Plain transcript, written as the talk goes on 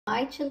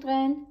Hi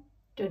children,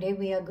 today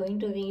we are going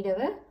to read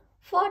our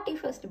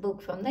 41st book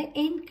from the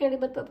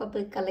incredible Peppa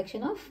Pig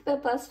collection of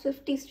Peppa's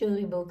 50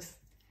 storybooks.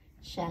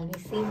 Shall we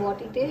see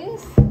what it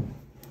is?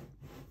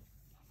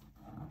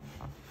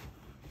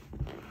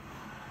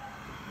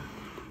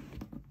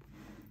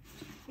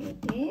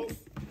 It is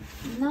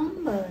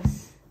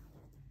numbers.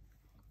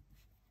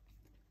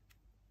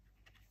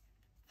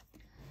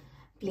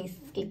 Please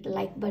click the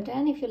like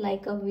button if you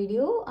like our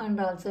video and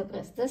also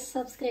press the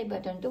subscribe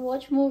button to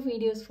watch more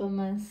videos from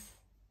us.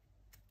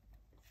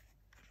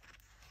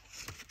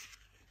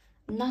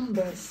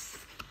 Numbers.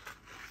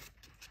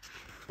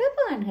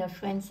 Peppa and her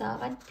friends are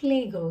at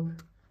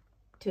playgroup.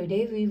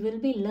 Today we will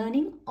be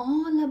learning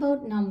all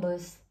about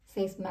numbers,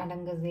 says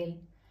Madam Gazelle.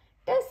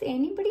 Does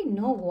anybody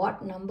know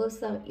what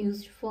numbers are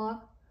used for?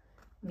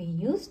 We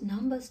use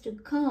numbers to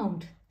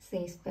count,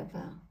 says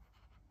Peppa.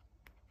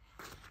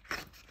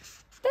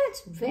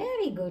 That's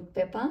very good,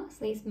 Peppa,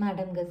 says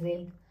Madam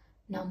Gazelle.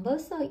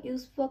 Numbers are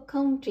used for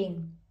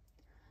counting.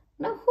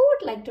 Now who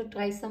would like to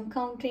try some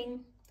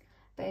counting?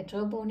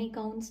 Petro Pony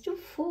counts to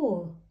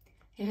 4.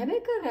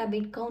 Rebecca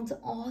Rabbit counts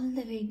all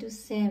the way to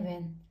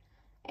 7.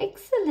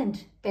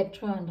 Excellent,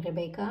 Petro and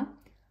Rebecca.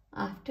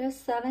 After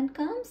 7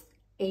 comes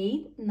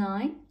 8,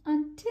 9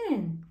 and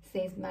 10,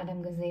 says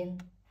Madam Gazelle.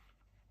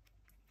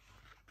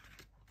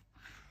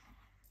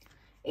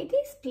 It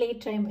is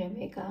playtime,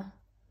 Rebecca.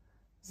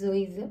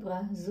 Zoe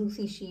Zebra,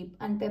 Zuzi Sheep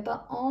and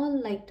Peppa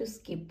all like to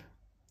skip.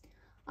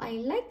 I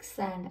like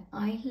sand,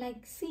 I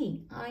like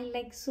sea, I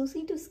like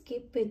Susie to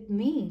skip with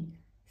me,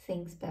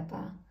 sings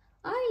Peppa.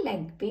 I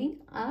like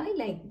pig, I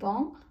like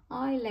bomb,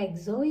 I like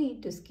Zoe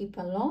to skip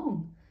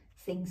along,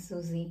 sings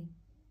Susie.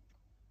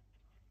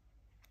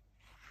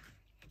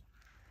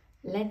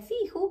 Let's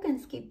see who can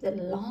skip the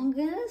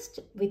longest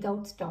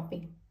without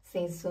stopping,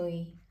 says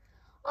Zoe.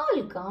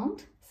 I'll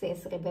count,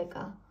 says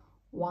Rebecca.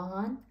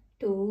 1,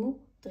 2,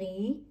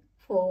 3,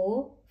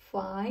 4,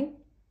 5.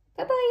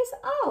 Peppa is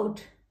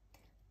out.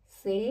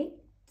 6,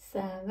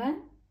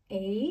 7,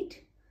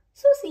 8.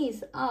 Susie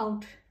is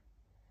out.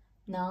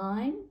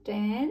 9,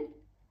 10.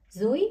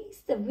 Zoe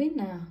is the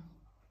winner.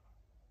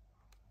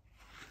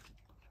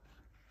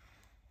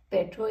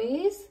 Petro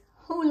is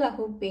hula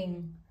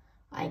hooping.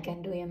 I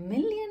can do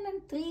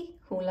 1,000,003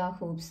 hula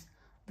hoops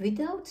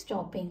without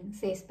stopping,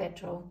 says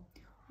Petro.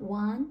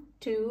 1,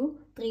 2,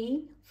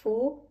 3,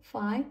 4,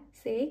 5,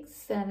 6,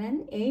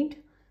 7,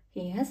 8.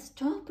 He has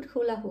stopped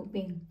hula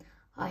hooping.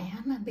 I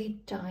am a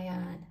bit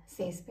tired,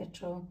 says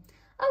Petro.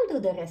 I'll do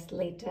the rest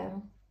later.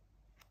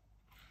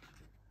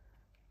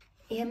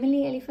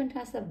 Emily Elephant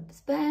has a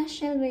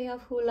special way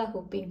of hula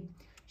hooping.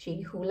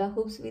 She hula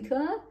hoops with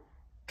her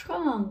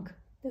trunk.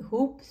 The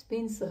hoop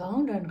spins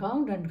round and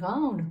round and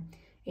round.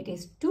 It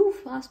is too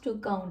fast to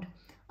count.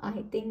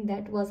 I think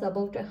that was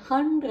about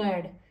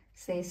 100,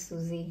 says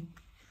Susie.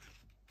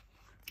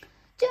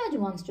 George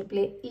wants to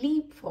play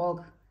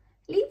leapfrog.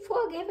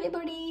 Leapfrog,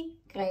 everybody,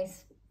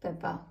 cries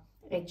Peppa.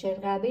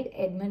 Richard Rabbit,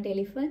 Edmund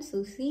Elephant,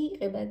 Susie,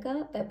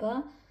 Rebecca,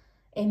 Peppa,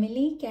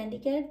 Emily, Candy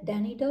Cat,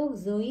 Danny Dog,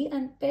 Zoe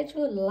and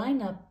Petro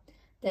line up.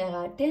 There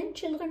are 10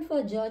 children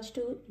for George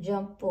to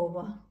jump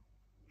over.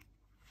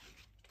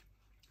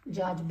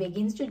 George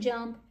begins to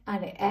jump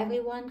and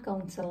everyone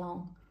counts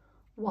along.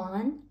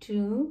 1,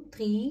 2,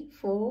 3,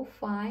 4,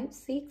 5,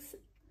 6,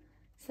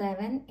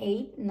 7,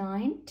 8,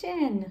 9,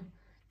 10.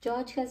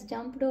 George has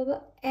jumped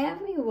over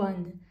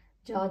everyone.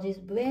 George is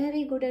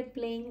very good at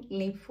playing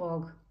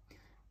leapfrog.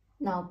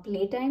 Now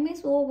playtime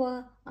is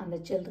over and the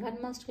children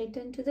must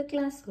return to the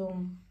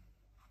classroom.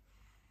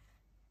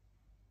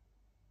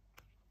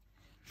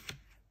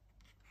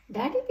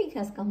 Daddy Pig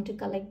has come to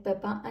collect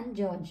Peppa and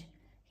George.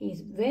 He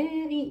is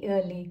very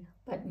early,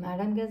 but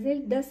Madam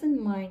Gazelle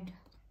doesn't mind.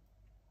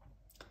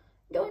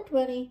 Don't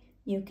worry,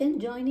 you can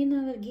join in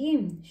our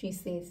game, she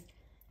says.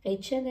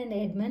 Richard and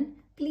Edmund,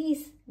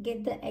 please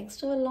get the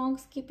extra long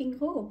skipping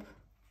rope.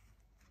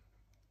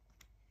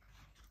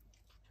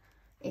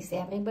 Is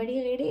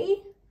everybody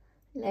ready?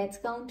 Let's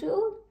count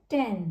to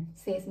 10,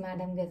 says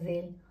Madam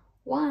Gazelle.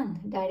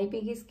 1, Daddy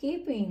Pig is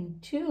skipping.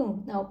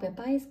 2, now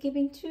Peppa is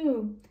skipping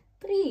too.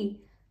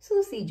 3,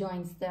 Susie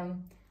joins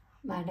them.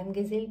 Madam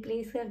Gazelle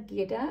plays her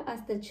guitar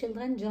as the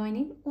children join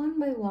in one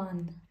by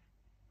one.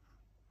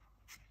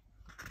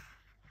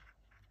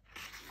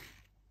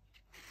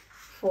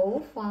 4,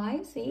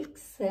 5,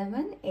 6,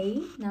 7,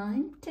 8,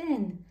 9,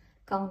 10.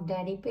 Count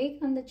Daddy Pig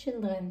and the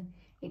children.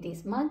 It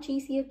is much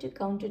easier to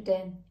count to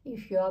 10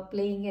 if you are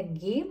playing a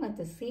game at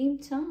the same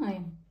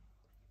time.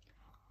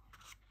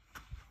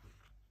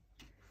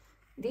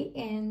 The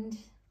end.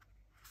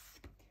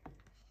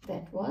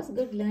 That was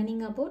good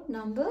learning about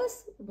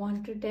numbers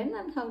 1 to 10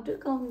 and how to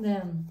count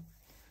them.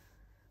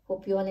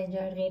 Hope you all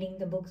enjoyed reading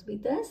the books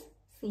with us.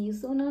 See you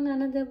soon on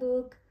another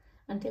book.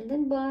 Until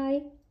then,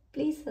 bye.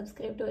 Please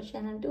subscribe to our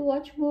channel to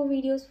watch more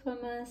videos from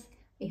us.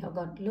 We have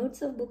got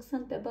loads of books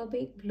on Peppa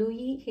Pig,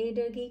 Bluey, Hey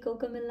Doggy,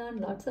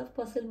 Cocomelon, lots of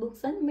puzzle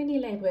books and mini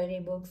library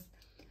books.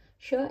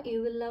 Sure,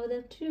 you will love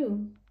them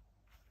too.